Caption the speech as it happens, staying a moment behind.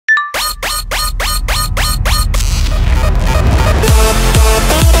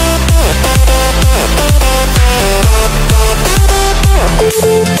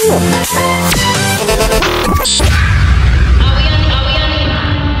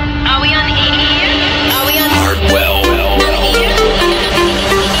Hardwell.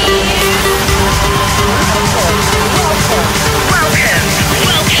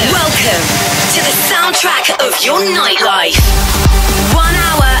 Welcome to the soundtrack of your nightlife. 1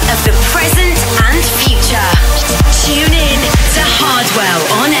 hour of the present and future. Tune in to Hardwell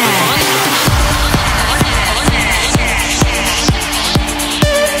On Air.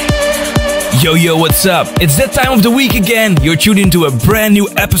 Yo, what's up? It's that time of the week again. You're tuned into a brand new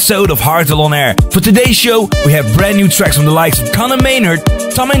episode of Hardwell On Air. For today's show, we have brand new tracks from the likes of Conor Maynard,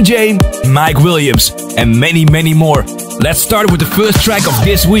 Tom and Jame, Mike Williams, and many, many more. Let's start with the first track of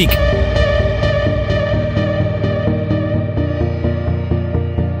this week.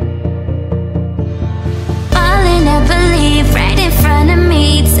 Falling, I believe, right in front of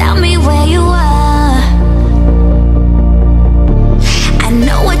me. Tell me where you are. I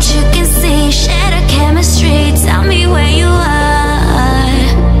know what you can see. Share the chemistry. Tell me where you are.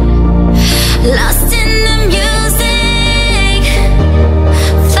 Lost in the music.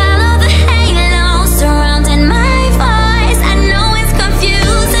 Follow the halo surrounding my voice. I know it's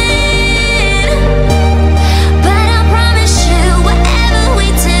confusing, but I promise you, whatever we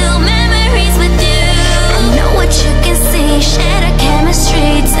do, memories with you. I know what you can see. Share the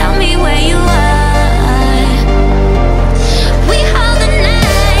chemistry. Tell me where you are. We hold the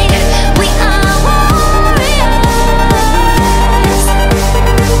night. We are warriors.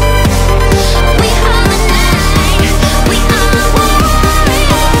 We hold the night. We are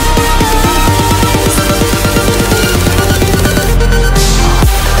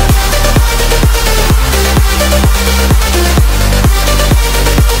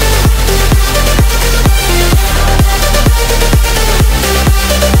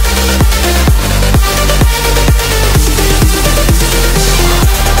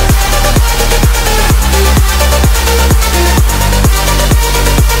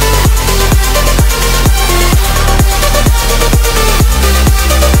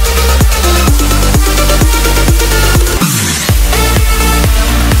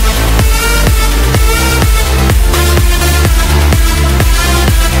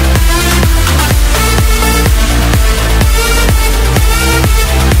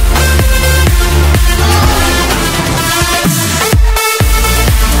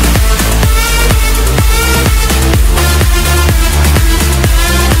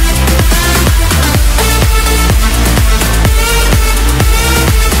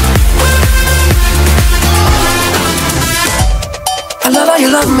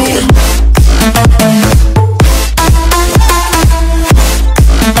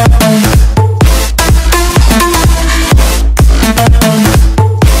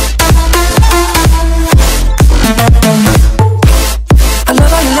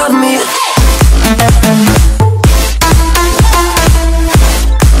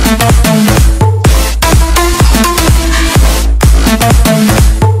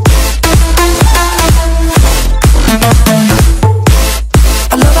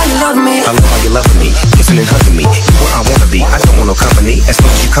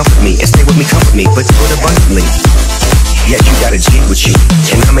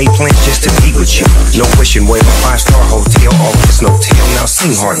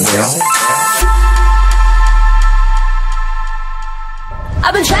Hardwell.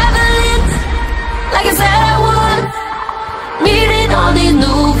 I've been traveling like I said I would, meeting all these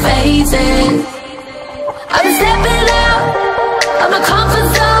new faces. I've been stepping out of my comfort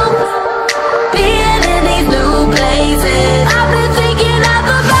zone, being in these new places. I've been thinking out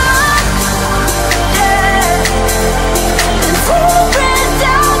the box, yeah, and tearing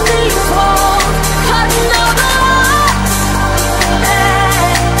down these walls, cutting all the locks, yeah.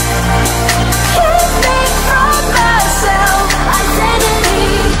 Keep me from myself,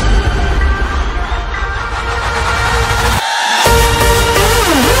 identity.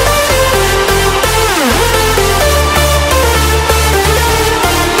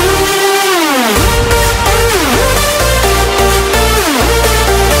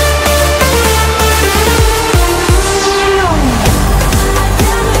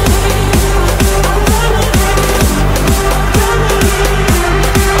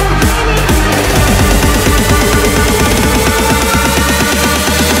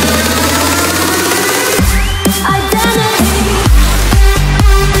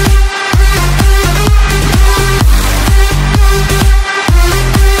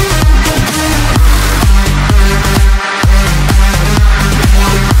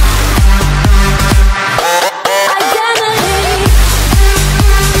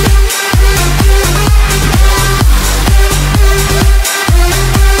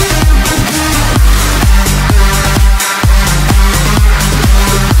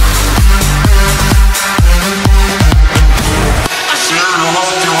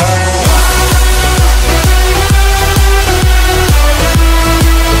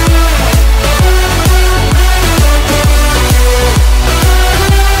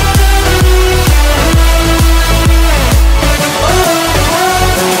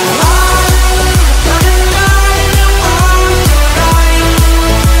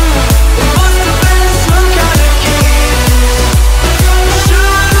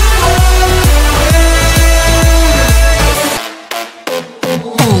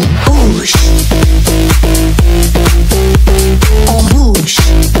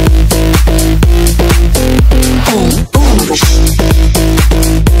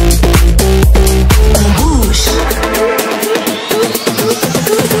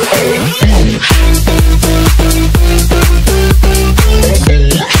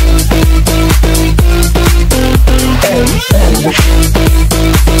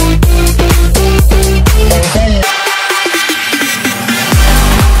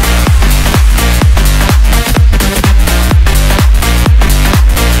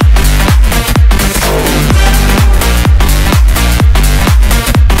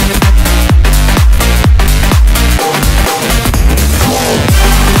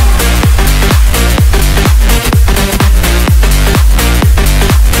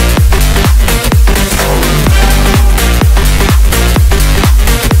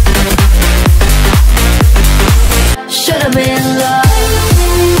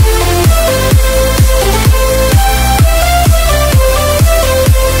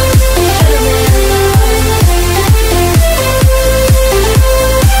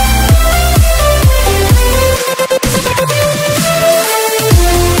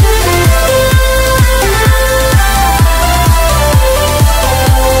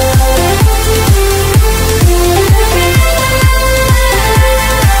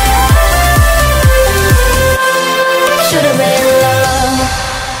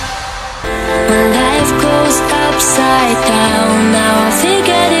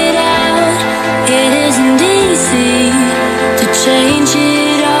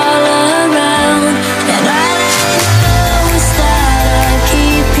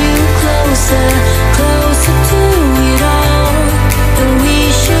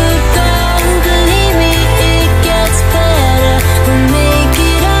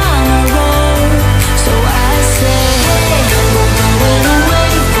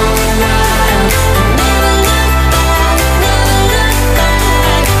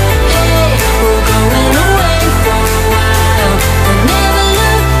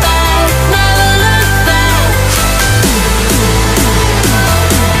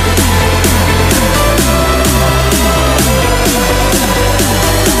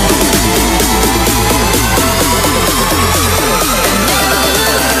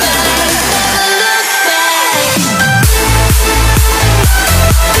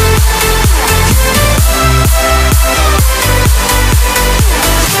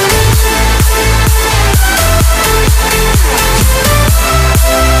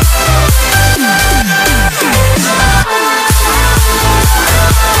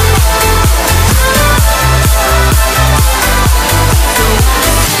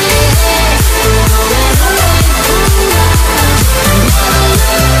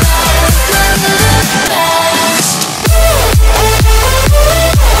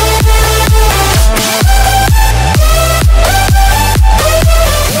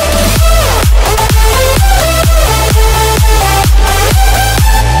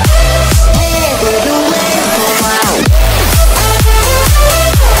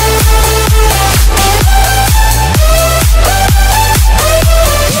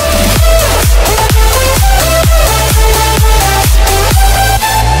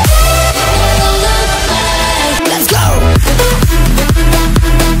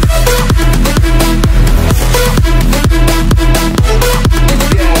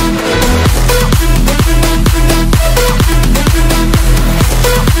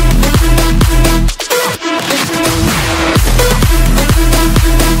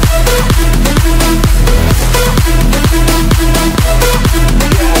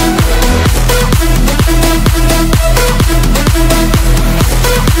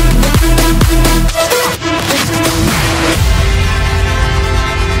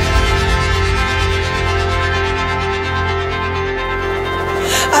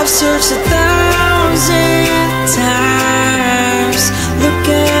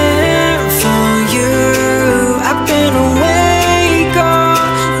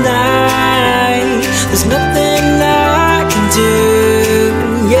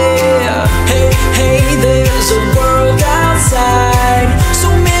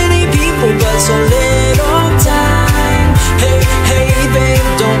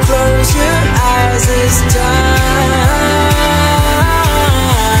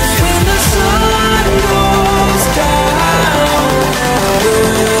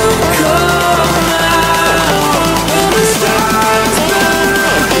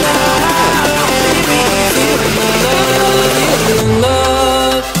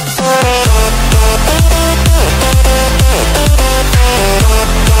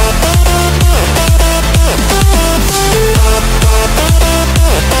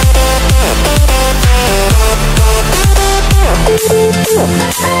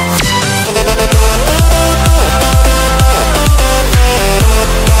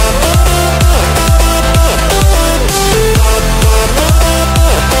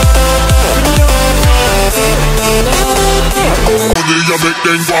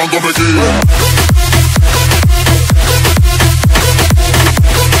 again, go and come again.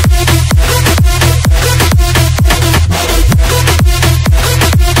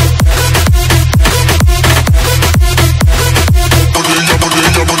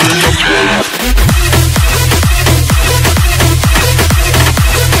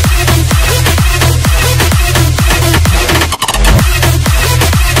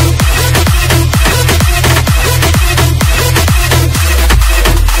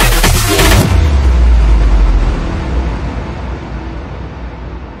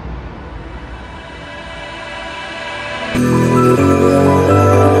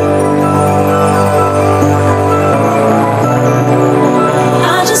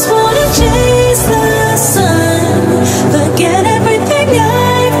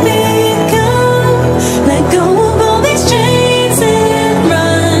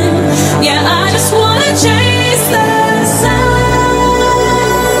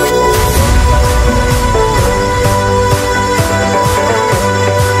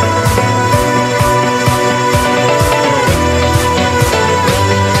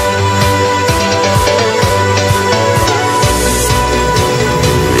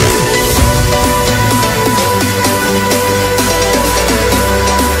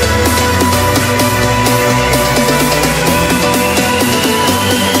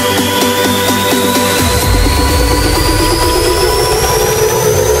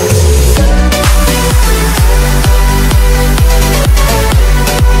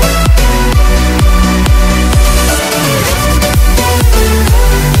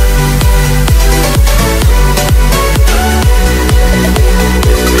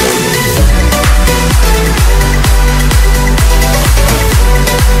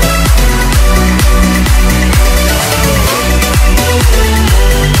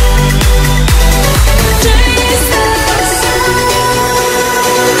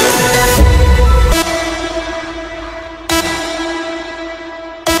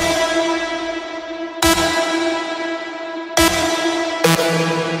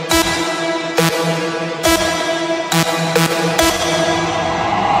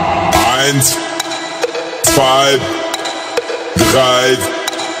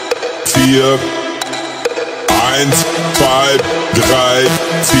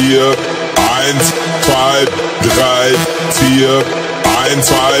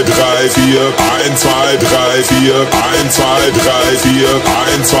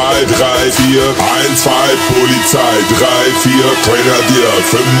 Polizei, 3, 4, Grenadier,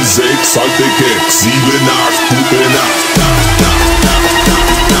 5, 6, Handgepäck, 7, 8, gute Nacht.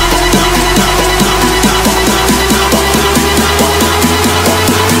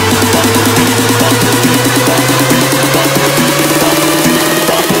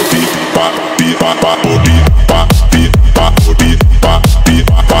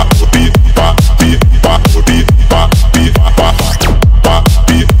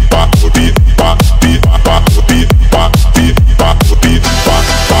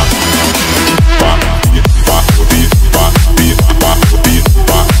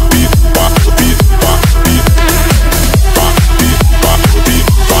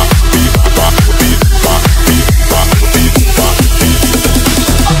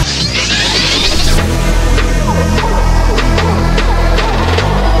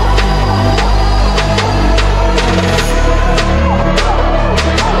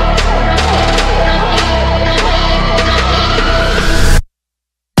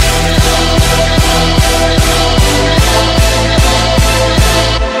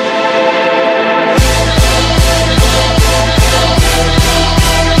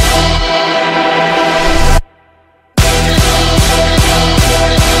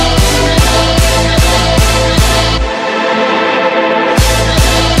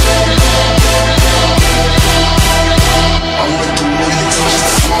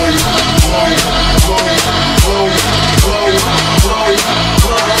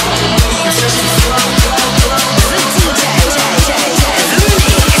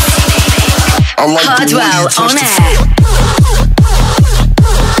 Hardwell On Air.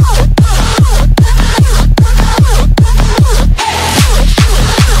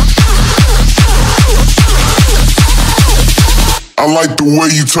 I like the way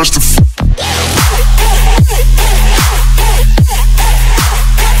you touch the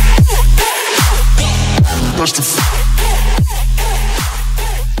touch the